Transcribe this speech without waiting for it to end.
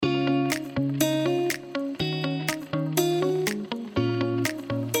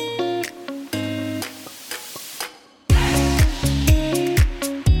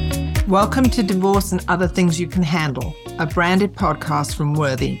Welcome to Divorce and Other Things You Can Handle, a branded podcast from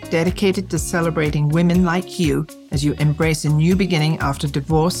Worthy, dedicated to celebrating women like you as you embrace a new beginning after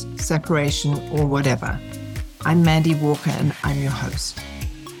divorce, separation, or whatever. I'm Mandy Walker and I'm your host.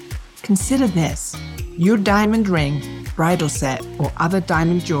 Consider this. Your diamond ring, bridal set, or other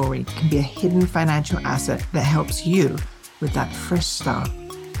diamond jewelry can be a hidden financial asset that helps you with that fresh start.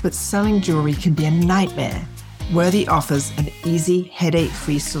 But selling jewelry can be a nightmare. Worthy offers an easy,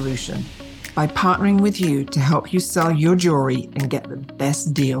 headache-free solution by partnering with you to help you sell your jewelry and get the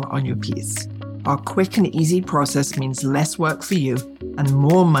best deal on your piece. Our quick and easy process means less work for you and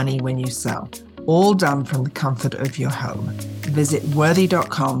more money when you sell, all done from the comfort of your home. Visit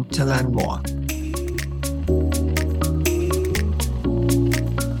worthy.com to learn more.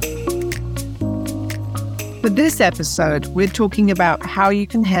 For this episode, we're talking about how you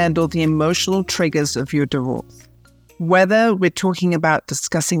can handle the emotional triggers of your divorce. Whether we're talking about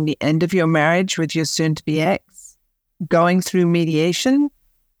discussing the end of your marriage with your soon-to-be ex, going through mediation,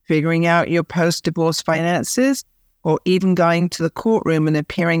 figuring out your post-divorce finances, or even going to the courtroom and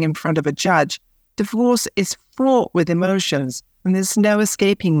appearing in front of a judge, divorce is fraught with emotions, and there's no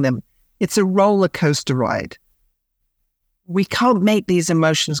escaping them. It's a roller coaster ride. We can't make these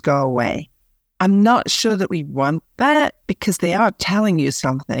emotions go away. I'm not sure that we want that because they are telling you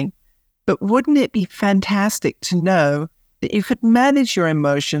something, but wouldn't it be fantastic to know that you could manage your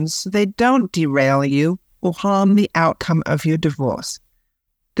emotions so they don't derail you or harm the outcome of your divorce?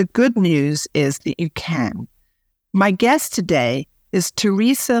 The good news is that you can. My guest today is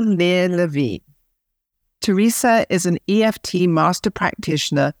Theresa Lear Levine. Theresa is an EFT master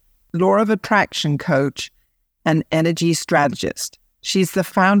practitioner, law of attraction coach, and energy strategist. She's the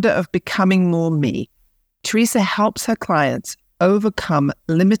founder of Becoming More Me. Theresa helps her clients overcome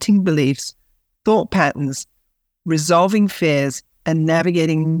limiting beliefs, thought patterns, resolving fears, and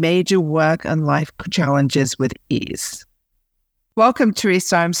navigating major work and life challenges with ease. Welcome,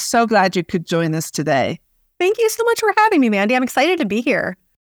 Theresa. I'm so glad you could join us today. Thank you so much for having me, Mandy. I'm excited to be here.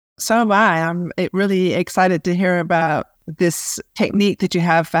 So am I. I'm really excited to hear about this technique that you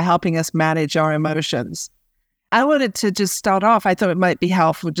have for helping us manage our emotions. I wanted to just start off. I thought it might be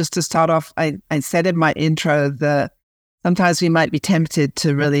helpful just to start off. I said in my intro that sometimes we might be tempted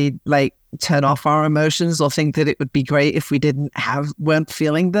to really turn off our emotions or think that it would be great if we weren't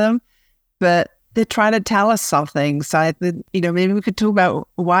feeling them, but they're trying to tell us something. So I think, maybe we could talk about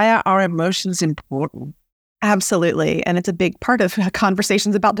why are our emotions important? Absolutely. And it's a big part of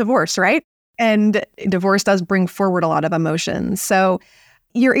conversations about divorce, right? And divorce does bring forward a lot of emotions. So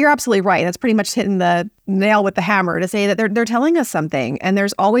You're absolutely right. That's pretty much hitting the nail with the hammer to say that they're telling us something, and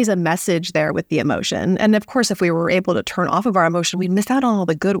there's always a message there with the emotion. And of course, if we were able to turn off of our emotion, we'd miss out on all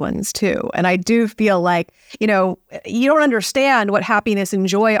the good ones too. And I do feel like, you don't understand what happiness and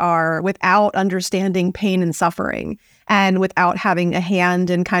joy are without understanding pain and suffering, and without having a hand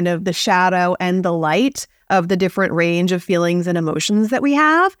in kind of the shadow and the light of the different range of feelings and emotions that we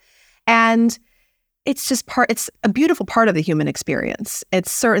have. And it's a beautiful part of the human experience.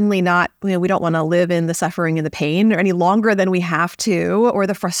 It's certainly not, we don't want to live in the suffering and the pain or any longer than we have to, or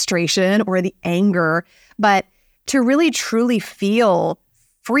the frustration or the anger, but to really truly feel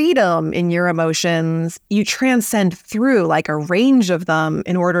freedom in your emotions, you transcend through like a range of them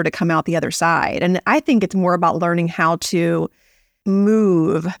in order to come out the other side. And I think it's more about learning how to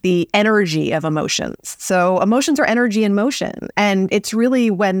move the energy of emotions. So emotions are energy in motion. And it's really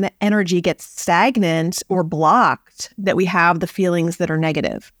when the energy gets stagnant or blocked that we have the feelings that are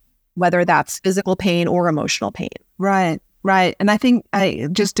negative, whether that's physical pain or emotional pain. Right. And I think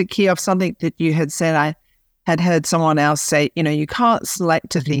just to key off something that you had said, I had heard someone else say, you can't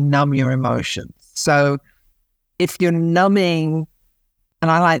selectively numb your emotions. So if you're numbing, and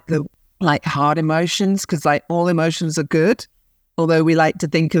I like the hard emotions because all emotions are good, although we like to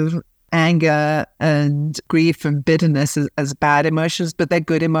think of anger and grief and bitterness as bad emotions, but they're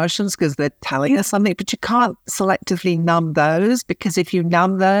good emotions because they're telling us something. But you can't selectively numb those, because if you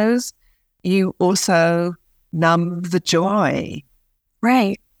numb those, you also numb the joy.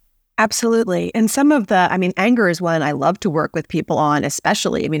 Right. Absolutely. And some of anger is one I love to work with people on,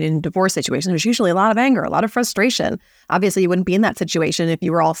 especially, in divorce situations, there's usually a lot of anger, a lot of frustration. Obviously, you wouldn't be in that situation if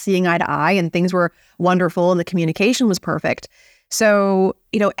you were all seeing eye to eye and things were wonderful and the communication was perfect. So,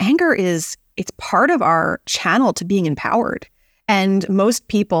 anger it's part of our channel to being empowered. And most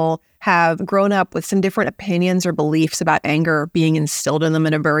people have grown up with some different opinions or beliefs about anger being instilled in them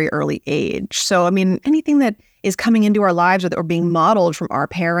at a very early age. So, anything that is coming into our lives or being modeled from our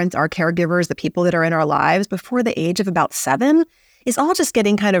parents, our caregivers, the people that are in our lives before the age of about 7 is all just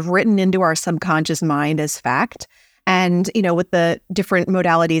getting kind of written into our subconscious mind as fact. And, with the different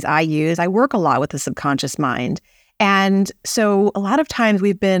modalities I use, I work a lot with the subconscious mind. And so a lot of times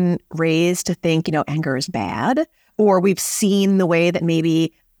we've been raised to think, anger is bad, or we've seen the way that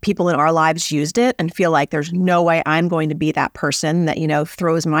maybe people in our lives used it and feel like there's no way I'm going to be that person that,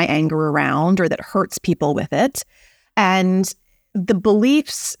 throws my anger around or that hurts people with it. And the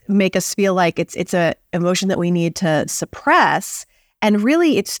beliefs make us feel like it's a emotion that we need to suppress. And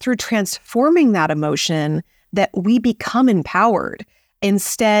really, it's through transforming that emotion that we become empowered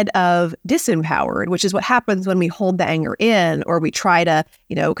instead of disempowered, which is what happens when we hold the anger in or we try to,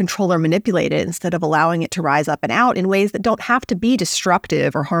 control or manipulate it instead of allowing it to rise up and out in ways that don't have to be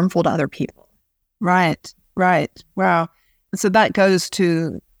destructive or harmful to other people. Right. Wow. So that goes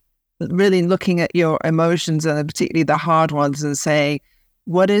to really looking at your emotions and particularly the hard ones and saying,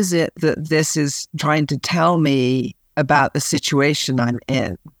 what is it that this is trying to tell me about the situation I'm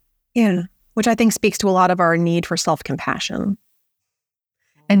in? Yeah. Which I think speaks to a lot of our need for self-compassion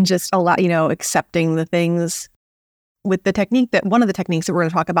and just a lot, accepting the things with the technique that one of the techniques that we're going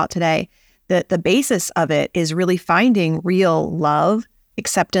to talk about today, that the basis of it is really finding real love,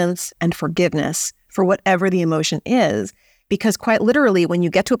 acceptance, and forgiveness for whatever the emotion is. Because quite literally, when you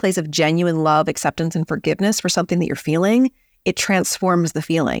get to a place of genuine love, acceptance, and forgiveness for something that you're feeling, it transforms the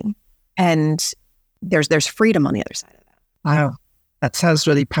feeling. And there's freedom on the other side of that. Wow. That sounds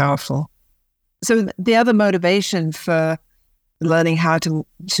really powerful. So the other motivation for learning how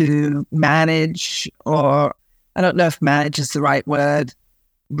to manage, or I don't know if manage is the right word,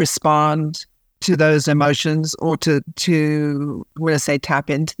 respond to those emotions or to I'm going to say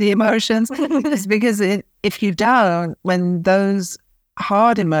tap into the emotions, is because if you don't, when those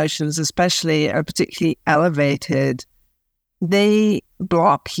hard emotions especially are particularly elevated, they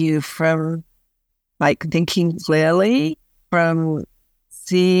block you from thinking clearly, from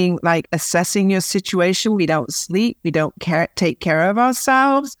seeing, assessing your situation. We don't sleep. We don't take care of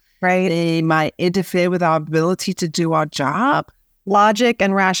ourselves. Right. They might interfere with our ability to do our job. Logic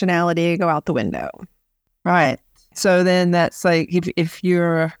and rationality go out the window. Right. So then that's if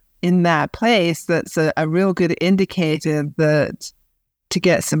you're in that place, that's a real good indicator that to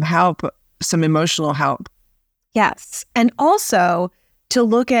get some help, some emotional help. Yes. And also to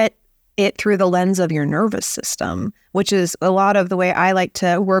look at it through the lens of your nervous system, which is a lot of the way I like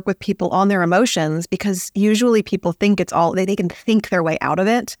to work with people on their emotions, because usually people think it's all, they can think their way out of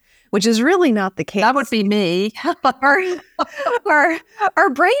it, which is really not the case. That would be me. Our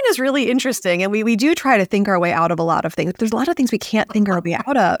brain is really interesting, and we do try to think our way out of a lot of things. But there's a lot of things we can't think our way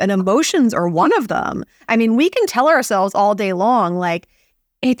out of, and emotions are one of them. I mean, we can tell ourselves all day long,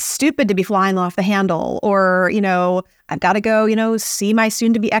 it's stupid to be flying off the handle, or, I've got to go, see my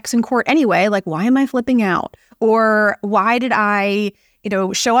soon-to-be ex in court anyway. Why am I flipping out? Or why did I,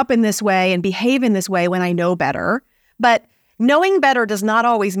 show up in this way and behave in this way when I know better? But knowing better does not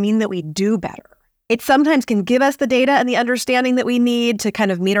always mean that we do better. It sometimes can give us the data and the understanding that we need to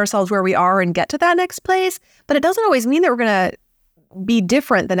kind of meet ourselves where we are and get to that next place. But it doesn't always mean that we're going to be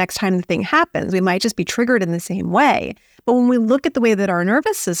different the next time the thing happens. We might just be triggered in the same way. But when we look at the way that our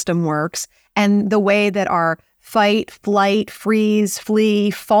nervous system works and the way that our fight, flight, freeze,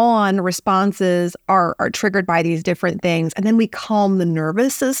 flee, fawn responses are triggered by these different things, and then we calm the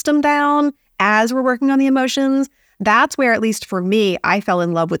nervous system down as we're working on the emotions, that's where, at least for me, I fell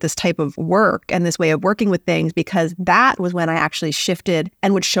in love with this type of work and this way of working with things, because that was when I actually shifted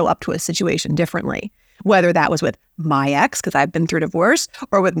and would show up to a situation differently. Whether that was with my ex, because I've been through divorce,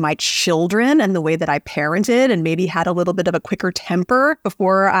 or with my children and the way that I parented and maybe had a little bit of a quicker temper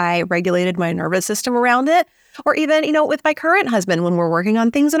before I regulated my nervous system around it. Or even, with my current husband when we're working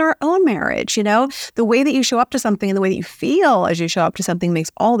on things in our own marriage, the way that you show up to something and the way that you feel as you show up to something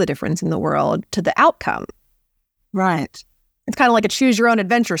makes all the difference in the world to the outcome. Right. It's kind of like a choose your own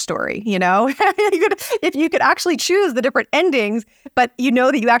adventure story, if you could actually choose the different endings, but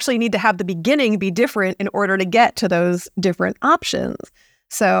that you actually need to have the beginning be different in order to get to those different options.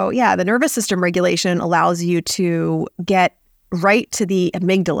 So yeah, the nervous system regulation allows you to get right to the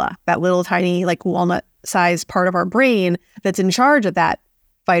amygdala, that little tiny walnut-sized part of our brain that's in charge of that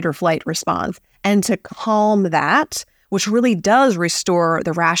fight or flight response, and to calm that, which really does restore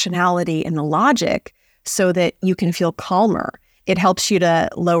the rationality and the logic so that you can feel calmer. It helps you to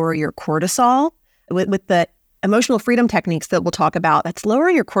lower your cortisol. With the emotional freedom techniques that we'll talk about, that's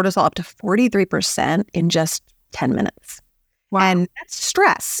lowering your cortisol up to 43% in just 10 minutes. Wow. And that's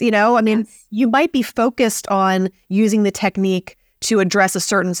stress, yes. You might be focused on using the technique to address a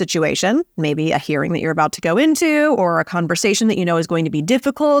certain situation, maybe a hearing that you're about to go into, or a conversation that is going to be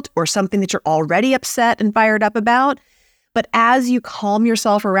difficult, or something that you're already upset and fired up about. But as you calm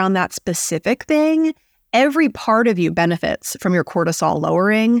yourself around that specific thing, every part of you benefits from your cortisol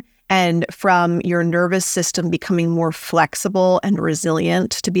lowering and from your nervous system becoming more flexible and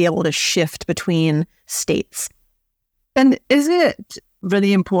resilient to be able to shift between states. And is it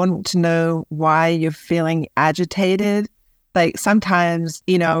really important to know why you're feeling agitated? Like sometimes,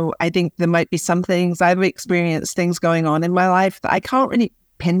 I think there might be some things, I've experienced things going on in my life that I can't really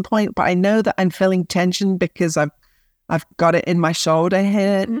pinpoint, but I know that I'm feeling tension because I've got it in my shoulder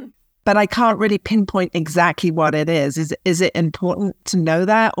here. Mm-hmm. But I can't really pinpoint exactly what it is. Is it important to know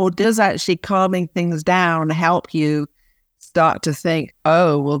that? Or does actually calming things down help you start to think,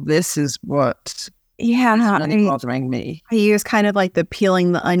 oh, well, this is what is really bothering me? I use kind of like the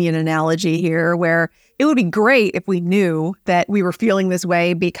peeling the onion analogy here, where it would be great if we knew that we were feeling this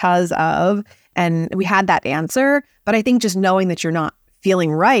way because of, and we had that answer. But I think just knowing that you're not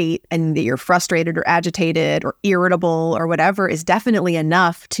feeling right and that you're frustrated or agitated or irritable or whatever is definitely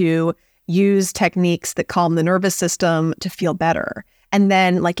enough to use techniques that calm the nervous system to feel better. And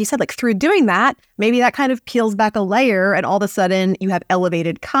then, like you said, like through doing that, maybe that kind of peels back a layer and all of a sudden you have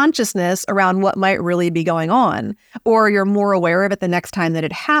elevated consciousness around what might really be going on, or you're more aware of it the next time that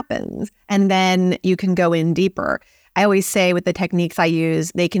it happens. And then you can go in deeper. I always say with the techniques I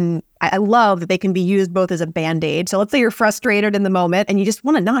use, I love that they can be used both as a Band-Aid. So let's say you're frustrated in the moment and you just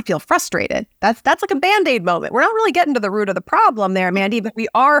want to not feel frustrated. That's like a Band-Aid moment. We're not really getting to the root of the problem there, Mandy, but we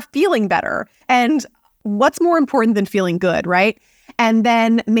are feeling better. And what's more important than feeling good, right? And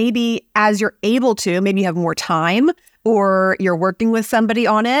then maybe as you're able to, maybe you have more time or you're working with somebody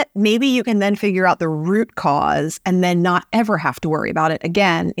on it, maybe you can then figure out the root cause and then not ever have to worry about it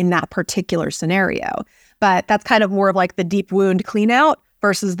again in that particular scenario. But that's kind of more of like the deep wound clean out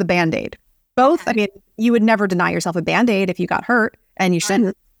versus the Band-Aid. Both, I mean, you would never deny yourself a Band-Aid if you got hurt, and you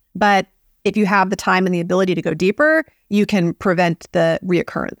shouldn't. But if you have the time and the ability to go deeper, you can prevent the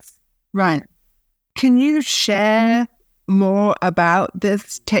reoccurrence. Right. Can you share more about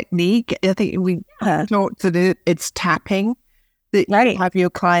this technique? I think we talked that it's tapping that you have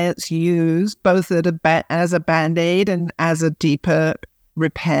your clients use both as a Band-Aid and as a deeper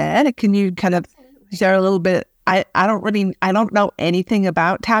repair. Can you kind of share a little bit? I don't know anything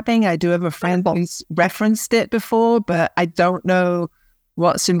about tapping. I do have a friend who's referenced it before, but I don't know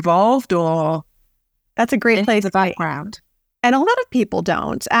what's involved or that's a great place the background. And a lot of people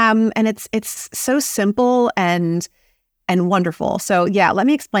don't. And it's so simple and wonderful. So yeah, let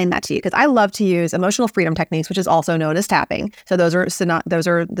me explain that to you, because I love to use emotional freedom techniques, which is also known as tapping. So those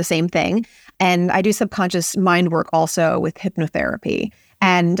are the same thing. And I do subconscious mind work also with hypnotherapy.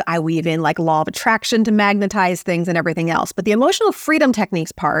 And I weave in like law of attraction to magnetize things and everything else. But the emotional freedom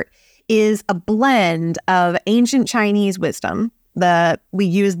techniques part is a blend of ancient Chinese wisdom. We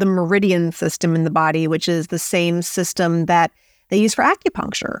use the meridian system in the body, which is the same system that they use for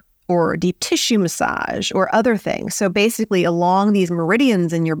acupuncture or deep tissue massage or other things. So basically along these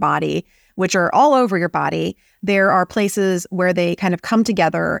meridians in your body, which are all over your body, there are places where they kind of come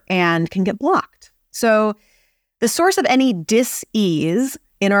together and can get blocked. So the source of any dis-ease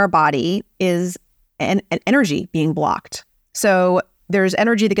in our body is an energy being blocked. So there's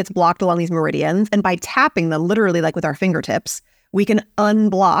energy that gets blocked along these meridians. And by tapping them, literally like with our fingertips, we can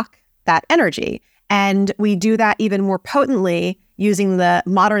unblock that energy. And we do that even more potently using the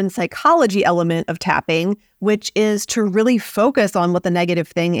modern psychology element of tapping, which is to really focus on what the negative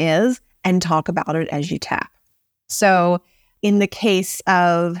thing is and talk about it as you tap. So in the case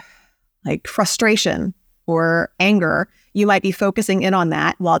of like frustration or anger, you might be focusing in on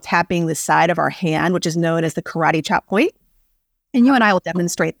that while tapping the side of our hand, which is known as the karate chop point. And you and I will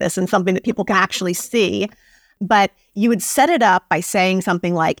demonstrate this in something that people can actually see. But you would set it up by saying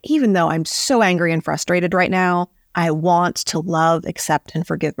something like, even though I'm so angry and frustrated right now, I want to love, accept, and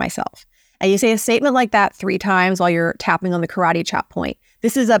forgive myself. And you say a statement like that 3 times while you're tapping on the karate chop point.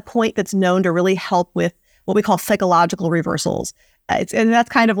 This is a point that's known to really help with what we call psychological reversals. And that's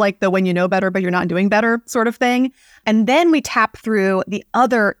kind of like the when you know better, but you're not doing better sort of thing. And then we tap through the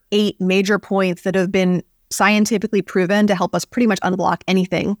other 8 major points that have been scientifically proven to help us pretty much unblock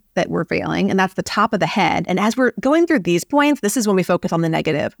anything that we're feeling. And that's the top of the head. And as we're going through these points, this is when we focus on the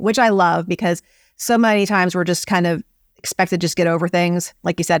negative, which I love because so many times we're just kind of expected to just get over things.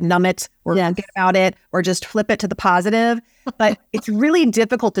 Like you said, numb it or forget about it or just flip it to the positive. But it's really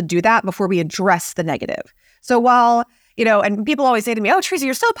difficult to do that before we address the negative. So while, and people always say to me, oh, Theresa,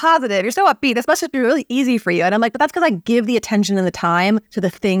 you're so positive, you're so upbeat. This must just be really easy for you. And I'm like, but that's because I give the attention and the time to the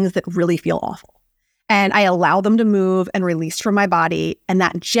things that really feel awful. And I allow them to move and release from my body. And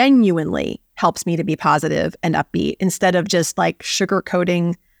that genuinely helps me to be positive and upbeat instead of just like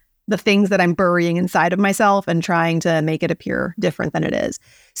sugarcoating the things that I'm burying inside of myself and trying to make it appear different than it is.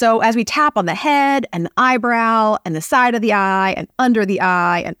 So as we tap on the head and the eyebrow and the side of the eye and under the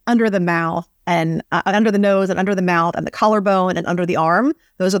eye and under the mouth and under the nose and under the mouth and the collarbone and under the arm,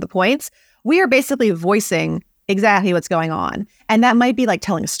 those are the points. We are basically voicing exactly what's going on. And that might be like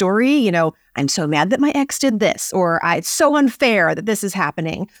telling a story, you know, I'm so mad that my ex did this, or it's so unfair that this is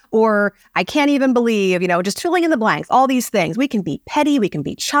happening, or I can't even believe, you know, just filling in the blanks, all these things. We can be petty, we can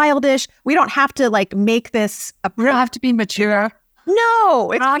be childish. We don't have to like make this We don't have to be mature.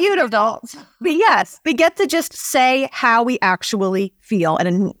 No, it's beautiful. But yes, we get to just say how we actually feel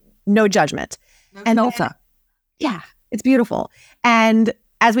and no judgment. And also, yeah, it's beautiful. And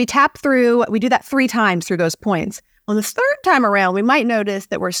as we tap through, we do that 3 times through those points. On the 3rd time around, we might notice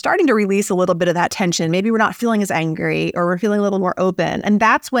that we're starting to release a little bit of that tension. Maybe we're not feeling as angry, or we're feeling a little more open. And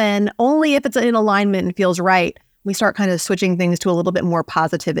that's when, only if it's in alignment and feels right, we start kind of switching things to a little bit more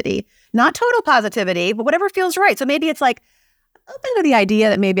positivity. Not total positivity, but whatever feels right. So maybe it's like, open to the idea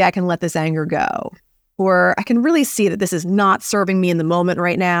that maybe I can let this anger go, or I can really see that this is not serving me in the moment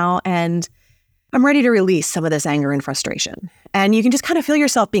right now, and I'm ready to release some of this anger and frustration. And you can just kind of feel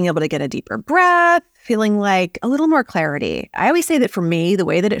yourself being able to get a deeper breath, feeling like a little more clarity. I always say that for me, the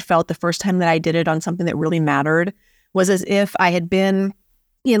way that it felt the first time that I did it on something that really mattered was as if I had been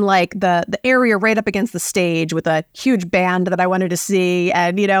in like the area right up against the stage with a huge band that I wanted to see.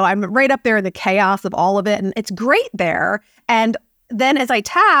 And, you know, I'm right up there in the chaos of all of it. And it's great there. And then as I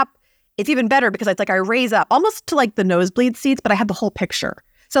tap, it's even better because it's like I raise up almost to like the nosebleed seats, but I have the whole picture.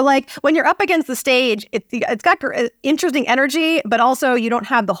 So like when you're up against the stage, it's got interesting energy, but also you don't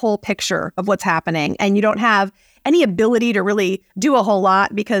have the whole picture of what's happening, and you don't have any ability to really do a whole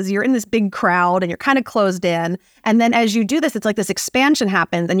lot because you're in this big crowd and you're kind of closed in. And then as you do this, it's like this expansion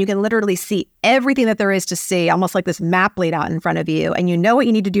happens and you can literally see everything that there is to see, almost like this map laid out in front of you. And you know what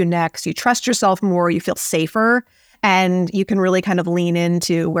you need to do next. You trust yourself more, you feel safer, and you can really kind of lean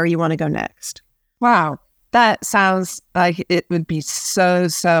into where you want to go next. Wow. That sounds like it would be so,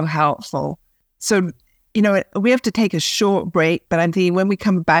 so helpful. So, you know, we have to take a short break, but I'm thinking when we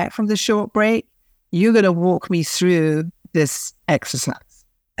come back from the short break, you're going to walk me through this exercise.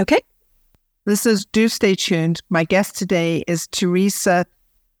 Okay. Listeners, do stay tuned. My guest today is Theresa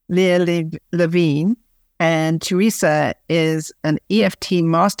Lear Levine, and Theresa is an EFT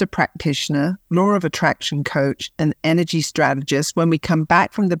master practitioner, law of attraction coach, and energy strategist. When we come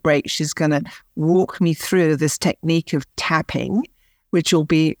back from the break, she's going to walk me through this technique of tapping, which will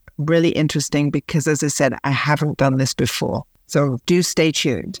be really interesting because, as I said, I haven't done this before. So do stay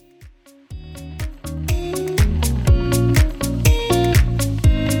tuned.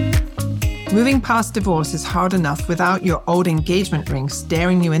 Moving past divorce is hard enough without your old engagement ring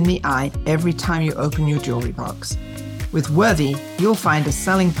staring you in the eye every time you open your jewelry box. With Worthy, you'll find a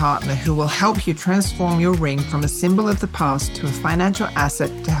selling partner who will help you transform your ring from a symbol of the past to a financial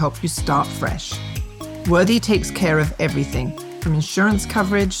asset to help you start fresh. Worthy takes care of everything, from insurance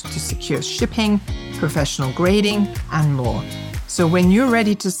coverage to secure shipping, professional grading, and more. So when you're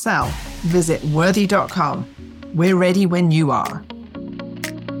ready to sell, visit worthy.com. We're ready when you are.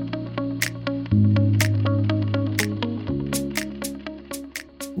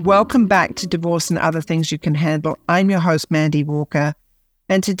 Welcome back to Divorce and Other Things You Can Handle. I'm your host, Mandy Walker.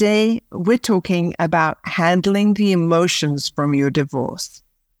 And today we're talking about handling the emotions from your divorce.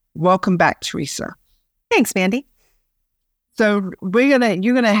 Welcome back, Theresa. Thanks, Mandy. So you're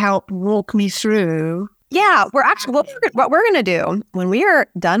gonna help walk me through. Yeah, what we're gonna do when we are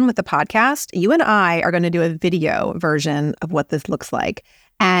done with the podcast, you and I are gonna do a video version of what this looks like.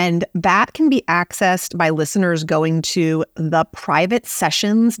 And that can be accessed by listeners going to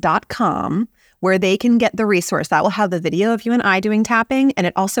theprivatesessions.com, where they can get the resource. That will have the video of you and I doing tapping. And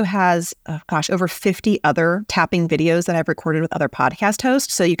it also has, over 50 other tapping videos that I've recorded with other podcast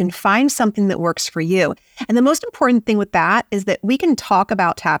hosts. So you can find something that works for you. And the most important thing with that is that we can talk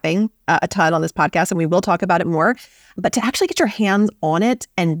about tapping a ton on this podcast, and we will talk about it more. But to actually get your hands on it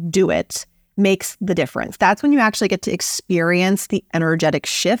and do it makes the difference. That's when you actually get to experience the energetic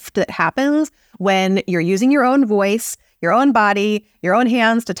shift that happens when you're using your own voice, your own body, your own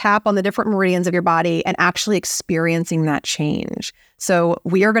hands to tap on the different meridians of your body and actually experiencing that change. So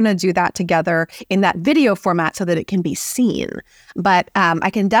we are going to do that together in that video format so that it can be seen. But I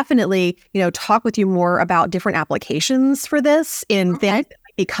can definitely, talk with you more about different applications for this in things that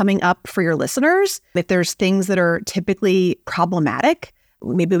might be coming up for your listeners. If there's things that are typically problematic,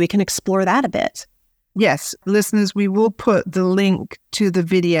 maybe we can explore that a bit. Yes, listeners, we will put the link to the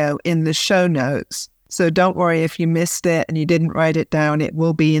video in the show notes. So don't worry if you missed it and you didn't write it down, it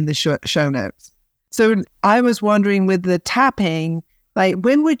will be in the show notes. So I was wondering with the tapping, Like,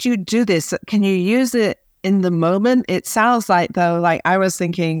 when would you do this? Can you use it in the moment? It sounds like, though, like I was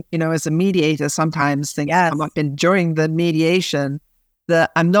thinking, as a mediator, sometimes things come up during the mediation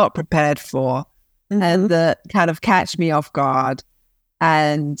that I'm not prepared for and that kind of catch me off guard.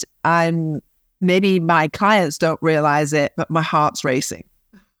 And maybe my clients don't realize it, but my heart's racing.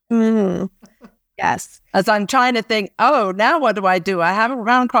 Yes. As I'm trying to think, now what do? I haven't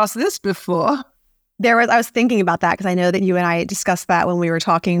run across this before. I was thinking about that because I know that you and I discussed that when we were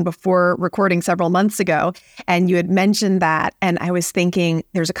talking before recording several months ago, and you had mentioned that. And I was thinking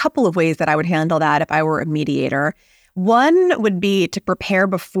there's a couple of ways that I would handle that if I were a mediator. One would be to prepare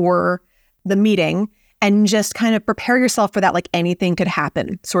before the meeting and just kind of prepare yourself for that, like anything could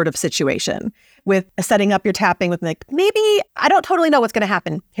happen sort of situation, with setting up your tapping with like, maybe I don't totally know what's going to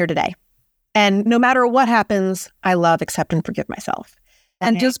happen here today. And no matter what happens, I love, accept, and forgive myself.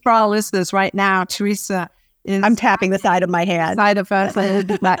 And just for our listeners right now, Theresa I'm tapping the side of my hand. Side of her,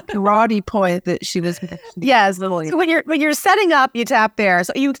 that karate point that she was mentioning. Yes. So when you're setting up, you tap there.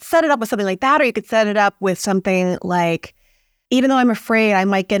 So you set it up with something like that, or you could set it up with something like, even though I'm afraid I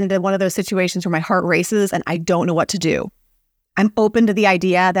might get into one of those situations where my heart races and I don't know what to do, I'm open to the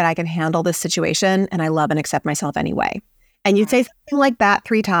idea that I can handle this situation and I love and accept myself anyway. And you'd say something like that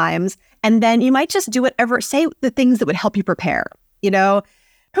 3 times, and then you might just do say the things that would help you prepare.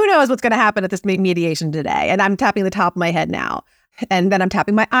 Who knows what's going to happen at this mediation today? And I'm tapping the top of my head now. And then I'm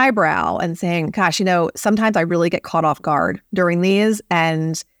tapping my eyebrow and saying, gosh, sometimes I really get caught off guard during these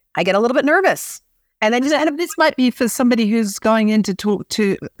and I get a little bit nervous. And then this might be for somebody who's going in to talk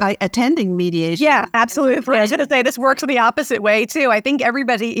to, like, attending mediation. Yeah, absolutely. I was going to say this works in the opposite way too. I think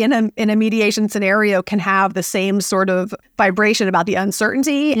everybody in a mediation scenario can have the same sort of vibration about the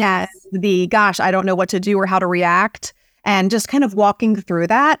uncertainty. Yes. And the, gosh, I don't know what to do or how to react. And just kind of walking through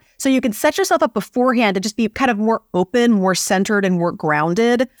that. So you can set yourself up beforehand to just be kind of more open, more centered, and more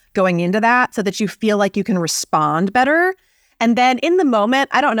grounded going into that so that you feel like you can respond better. And then in the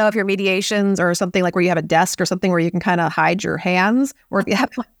moment, I don't know if your mediations or something like where you have a desk or something where you can kind of hide your hands, or if you have,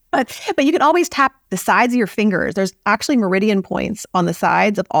 but you can always tap the sides of your fingers. There's actually meridian points on the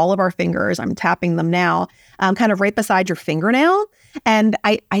sides of all of our fingers. I'm tapping them now, kind of right beside your fingernail. And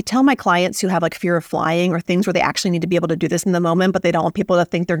I tell my clients who have like fear of flying or things where they actually need to be able to do this in the moment, but they don't want people to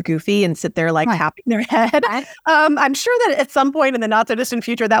think they're goofy and sit there like tapping their head. I'm sure that at some point in the not so distant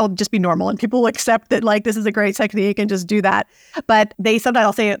future, that will just be normal and people will accept that like this is a great technique and just do that. But sometimes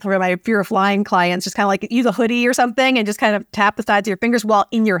I'll say it for my fear of flying clients, just kind of like use a hoodie or something and just kind of tap the sides of your fingers while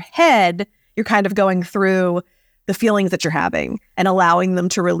in your head, you're kind of going through the feelings that you're having and allowing them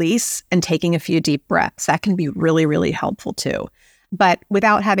to release and taking a few deep breaths. That can be really, really helpful too. But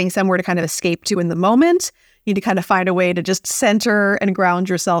without having somewhere to kind of escape to in the moment, you need to kind of find a way to just center and ground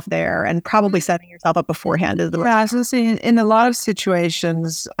yourself there, and probably setting yourself up beforehand is the most. Yeah, I was saying, in a lot of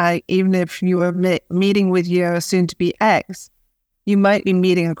situations, even if you are meeting with your soon-to-be ex, you might be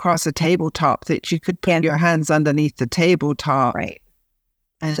meeting across a tabletop that you could put your hands underneath the tabletop. Right.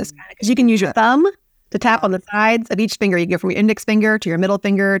 And just because you can use your thumb to tap on the sides of each finger. You go from your index finger to your middle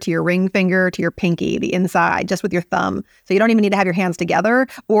finger to your ring finger to your pinky, the inside, just with your thumb. So you don't even need to have your hands together.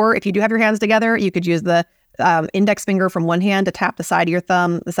 Or if you do have your hands together, you could use the index finger from one hand to tap the side of your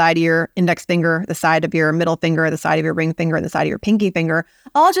thumb, the side of your index finger, the side of your middle finger, the side of your ring finger, and the side of your pinky finger,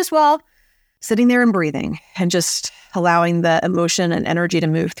 all just while sitting there and breathing and just allowing the emotion and energy to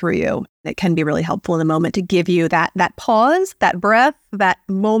move through you. It can be really helpful in the moment to give you that pause, that breath, that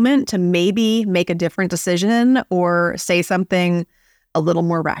moment to maybe make a different decision or say something a little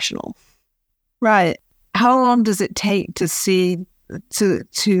more rational. Right. How long does it take to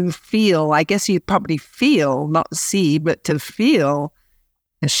feel, I guess you'd probably feel, not see, but to feel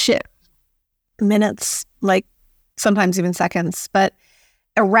a shift? Minutes, like sometimes even seconds. But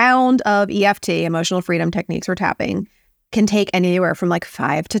a round of EFT, emotional freedom techniques or tapping, can take anywhere from like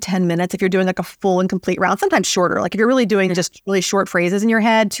 5 to 10 minutes if you're doing like a full and complete round, sometimes shorter. Like if you're really doing just really short phrases in your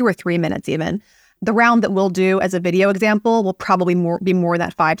head, 2 or 3 minutes even. The round that we'll do as a video example will probably be more in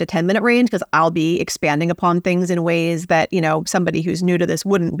that 5 to 10 minute range, because I'll be expanding upon things in ways that, somebody who's new to this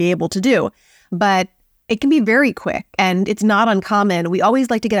wouldn't be able to do. But it can be very quick and it's not uncommon. We always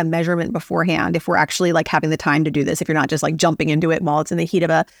like to get a measurement beforehand if we're actually like having the time to do this, if you're not just like jumping into it while it's in the heat of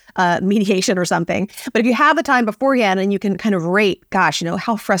a mediation or something. But if you have the time beforehand and you can kind of rate, gosh,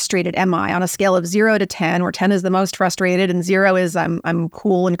 how frustrated am I on a scale of 0 to 10, where 10 is the most frustrated and 0 is I'm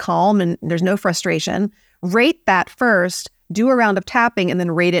cool and calm and there's no frustration. Rate that first, do a round of tapping and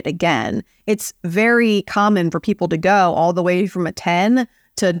then rate it again. It's very common for people to go all the way from a 10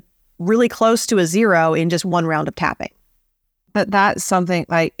 to really close to a 0 in just one round of tapping. But that's something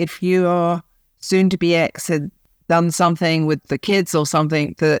like if your soon-to-be ex had done something with the kids or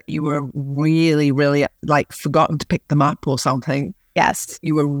something that you were really, really like forgotten to pick them up or something. Yes.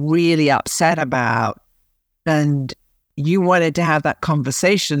 You were really upset about, and you wanted to have that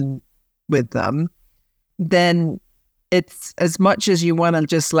conversation with them, then it's as much as you want to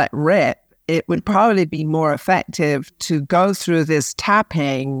just let rip, it would probably be more effective to go through this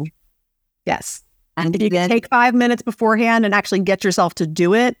tapping. Yes. And if you can take 5 minutes beforehand and actually get yourself to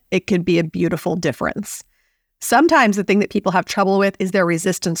do it, it could be a beautiful difference. Sometimes the thing that people have trouble with is their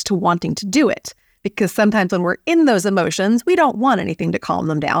resistance to wanting to do it. Because sometimes when we're in those emotions, we don't want anything to calm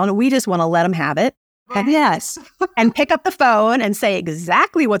them down. We just want to let them have it. And yes, and pick up the phone and say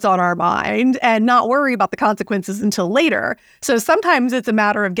exactly what's on our mind and not worry about the consequences until later. So sometimes it's a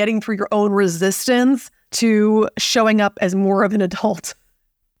matter of getting through your own resistance to showing up as more of an adult.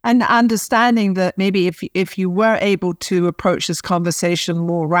 And understanding that maybe if you were able to approach this conversation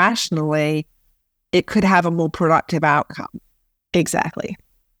more rationally, it could have a more productive outcome. Exactly.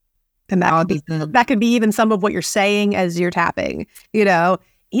 And that could be even some of what you're saying as you're tapping. You know,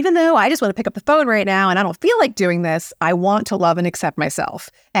 even though I just want to pick up the phone right now and I don't feel like doing this, I want to love and accept myself.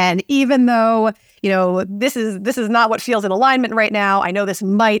 And even though, you know, this is not what feels in alignment right now, I know this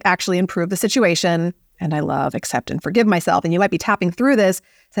might actually improve the situation. And I love, accept, and forgive myself. And you might be tapping through this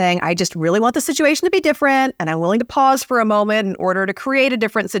saying, I just really want the situation to be different. And I'm willing to pause for a moment in order to create a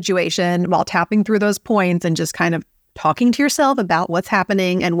different situation while tapping through those points and just kind of talking to yourself about what's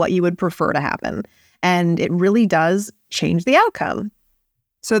happening and what you would prefer to happen. And it really does change the outcome.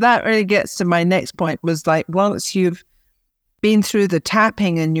 So that really gets to my next point, was like, once you've been through the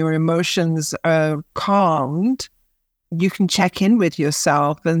tapping and your emotions are calmed, you can check in with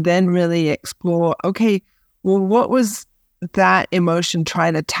yourself and then really explore, okay, well, what was that emotion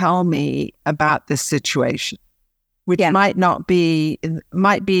trying to tell me about this situation? Which might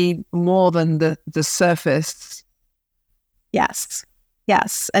be more than the surface. Yes.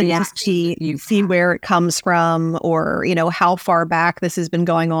 Yes. And just see where it comes from, or, you know, how far back this has been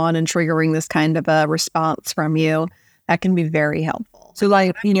going on and triggering this kind of a response from you. That can be very helpful. So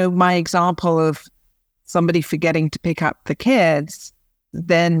like, you know, my example of somebody forgetting to pick up the kids,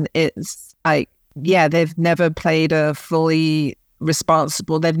 then it's like, yeah, they've never they've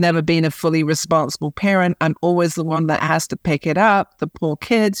never been a fully responsible parent. I'm always the one that has to pick it up. The poor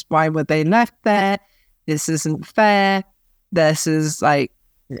kids, why were they left there? This isn't fair. This is like,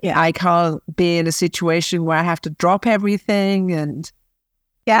 I can't be in a situation where I have to drop everything. And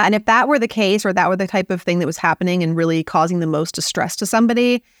if that were the case, or that were the type of thing that was happening and really causing the most distress to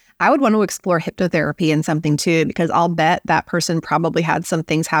somebody, I would want to explore hypnotherapy and something too, because I'll bet that person probably had some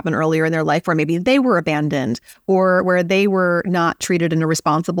things happen earlier in their life where maybe they were abandoned or where they were not treated in a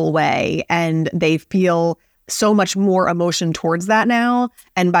responsible way, and they feel so much more emotion towards that now.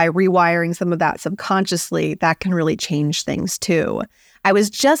 And by rewiring some of that subconsciously, that can really change things too. I was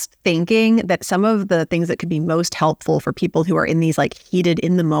just thinking that some of the things that could be most helpful for people who are in these like heated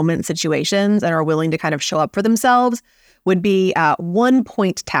in the moment situations and are willing to kind of show up for themselves would be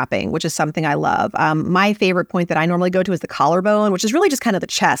 1-point tapping, which is something I love. My favorite point that I normally go to is the collarbone, which is really just kind of the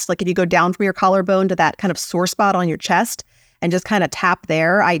chest. Like if you go down from your collarbone to that kind of sore spot on your chest and just kind of tap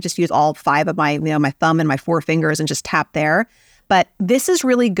there. I just use all 5 of my, my thumb and my 4 fingers and just tap there. But this is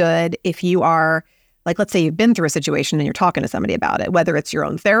really good if you are, like, let's say you've been through a situation and you're talking to somebody about it, whether it's your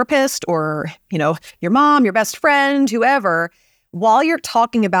own therapist or, your mom, your best friend, whoever. While you're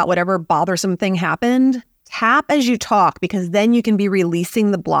talking about whatever bothersome thing happened, tap as you talk, because then you can be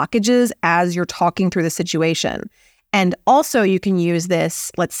releasing the blockages as you're talking through the situation. And also you can use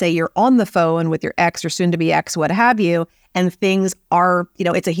this, let's say you're on the phone with your ex or soon-to-be ex, what have you, and things are,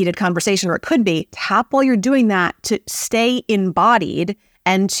 it's a heated conversation, or it could be. Tap while you're doing that to stay embodied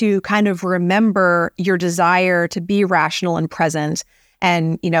and to kind of remember your desire to be rational and present.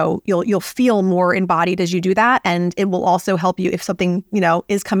 And, you'll feel more embodied as you do that. And it will also help you if something,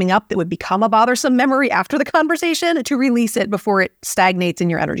 is coming up that would become a bothersome memory after the conversation, to release it before it stagnates in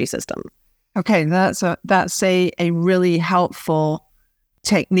your energy system. Okay, that's a really helpful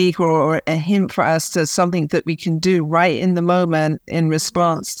technique or a hint for us to something that we can do right in the moment in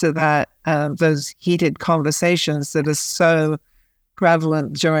response to that those heated conversations that are so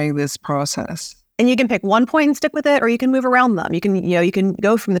prevalent during this process. And you can pick one point and stick with it, or you can move around them. You can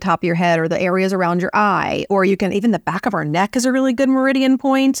go from the top of your head or the areas around your eye, or you can, even the back of our neck is a really good meridian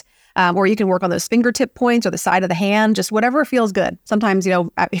point. Or you can work on those fingertip points or the side of the hand, just whatever feels good. Sometimes,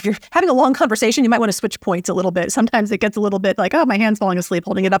 if you're having a long conversation, you might want to switch points a little bit. Sometimes it gets a little bit like, oh, my hand's falling asleep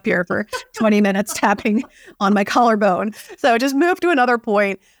holding it up here for 20 minutes, tapping on my collarbone. So just move to another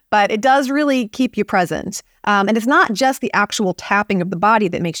point, but it does really keep you present. And it's not just the actual tapping of the body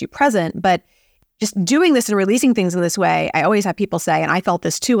that makes you present, but just doing this and releasing things in this way, I always have people say, and I felt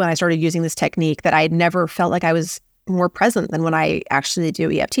this too when I started using this technique, that I had never felt like I was more present than when I actually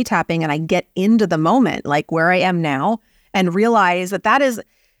do EFT tapping and I get into the moment, like where I am now, and realize that is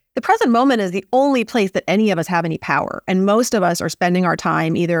the present moment is the only place that any of us have any power. And most of us are spending our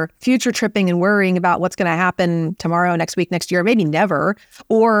time either future tripping and worrying about what's going to happen tomorrow, next week, next year, maybe never,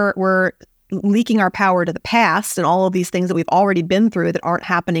 or we're leaking our power to the past and all of these things that we've already been through that aren't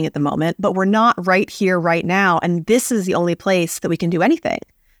happening at the moment, but we're not right here, right now. And this is the only place that we can do anything.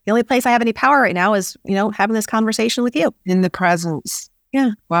 The only place I have any power right now is, having this conversation with you. In the presence.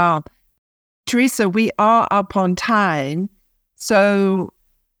 Yeah. Wow. Theresa, we are up on time. So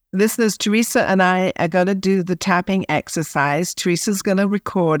listeners, Theresa and I are going to do the tapping exercise. Theresa's going to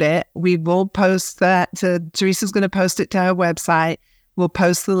record it. We will post that. Theresa's going to post it to her website. We'll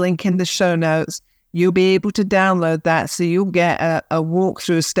post the link in the show notes. You'll be able to download that, so you'll get a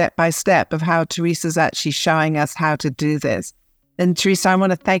walkthrough step-by-step of how Theresa's actually showing us how to do this. And Theresa, I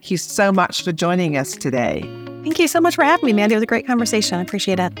want to thank you so much for joining us today. Thank you so much for having me, Mandy. It was a great conversation. I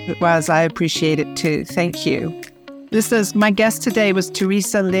appreciate it. It was. I appreciate it too. Thank you. Listeners, my guest today was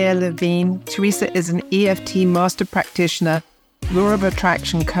Theresa Lear Levine. Theresa is an EFT master practitioner, law of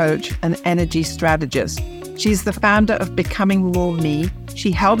attraction coach, and energy strategist. She's the founder of Becoming More Me.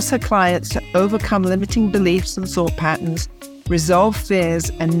 She helps her clients to overcome limiting beliefs and thought patterns, resolve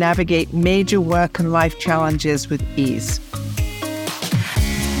fears, and navigate major work and life challenges with ease.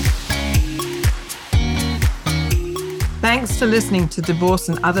 Thanks for listening to Divorce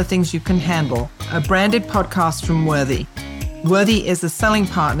and Other Things You Can Handle, a branded podcast from Worthy. Worthy is a selling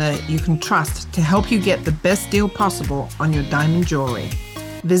partner you can trust to help you get the best deal possible on your diamond jewelry.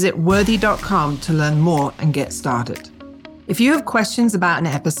 Visit worthy.com to learn more and get started. If you have questions about an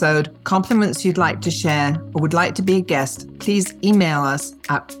episode, compliments you'd like to share, or would like to be a guest, please email us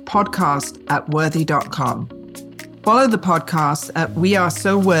at podcast@worthy.com. Follow the podcast at We Are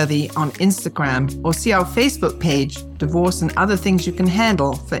So Worthy on Instagram, or see our Facebook page, Divorce and Other Things You Can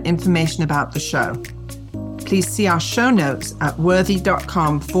Handle, for information about the show. Please see our show notes at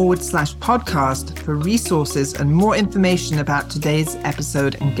worthy.com/podcast for resources and more information about today's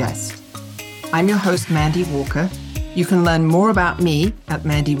episode and guest. I'm your host, Mandy Walker. You can learn more about me at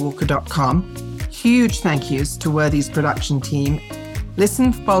mandywalker.com. Huge thank yous to Worthy's production team.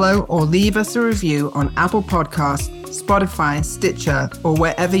 Listen, follow, or leave us a review on Apple Podcasts, Spotify, Stitcher, or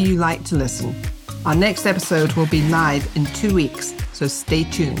wherever you like to listen. Our next episode will be live in 2 weeks, so stay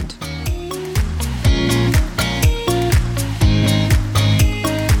tuned.